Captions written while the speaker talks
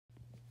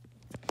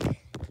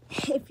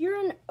if you're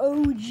an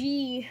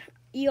OG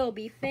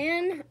ELB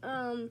fan,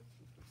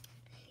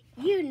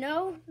 you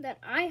know that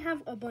I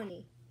have a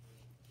bunny.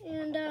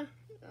 And a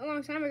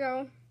long time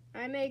ago,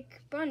 I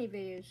make bunny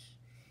videos.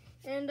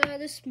 And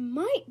this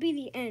might be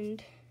the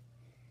end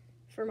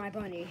for my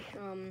bunny.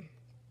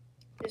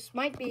 This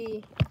might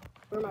be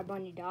where my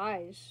bunny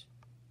dies.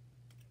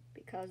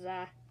 Because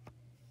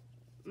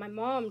my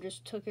mom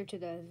just took her to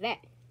the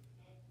vet.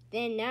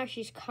 Then now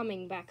she's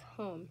coming back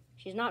home.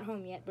 She's not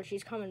home yet, but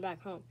she's coming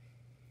back home.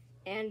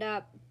 And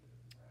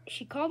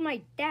she called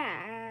my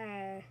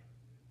dad.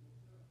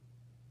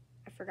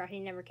 I forgot he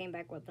never came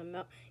back with the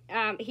milk.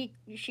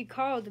 She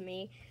called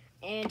me,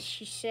 and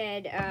she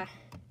said, I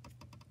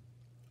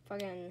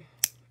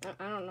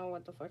don't know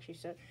what the fuck she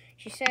said.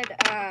 She said,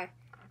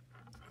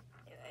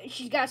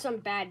 she's got some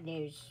bad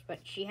news, but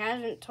she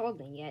hasn't told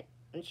me yet.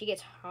 When she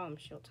gets home,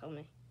 she'll tell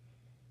me.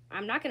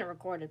 I'm not gonna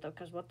record it though,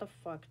 cause what the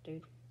fuck,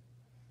 dude.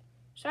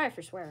 Sorry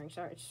for swearing.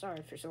 Sorry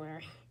for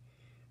swearing.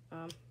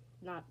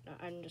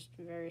 I'm just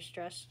very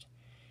stressed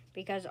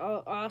because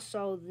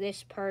also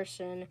this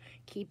person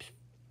keeps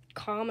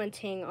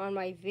commenting on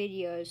my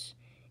videos,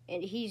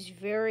 and he's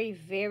very,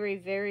 very,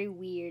 very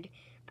weird.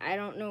 I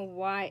don't know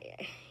why.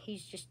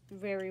 He's just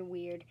very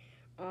weird.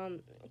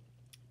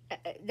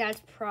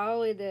 That's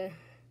probably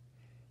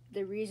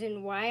the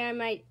reason why I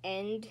might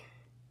end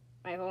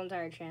my whole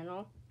entire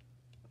channel.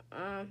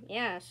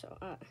 Yeah. So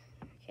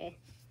okay,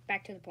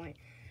 back to the point.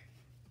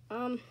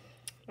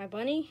 My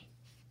bunny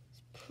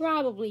is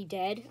probably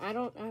dead. I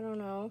don't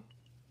know.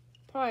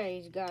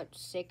 Probably got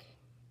sick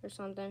or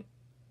something.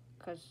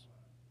 Cause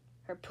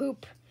her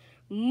poop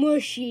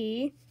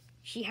mushy.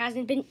 She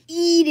hasn't been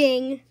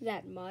eating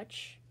that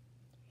much.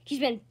 She's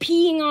been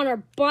peeing on her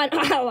butt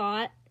a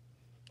lot.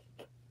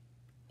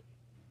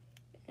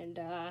 And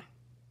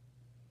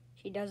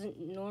she doesn't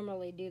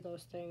normally do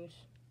those things.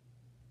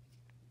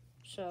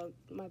 So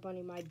my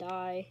bunny might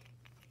die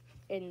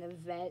in the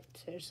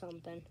vet or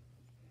something.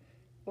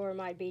 Or it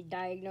might be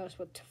diagnosed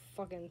with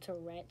fucking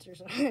Tourette's or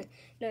something.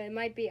 No, it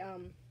might be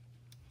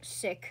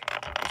sick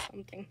or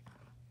something.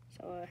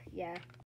 So yeah.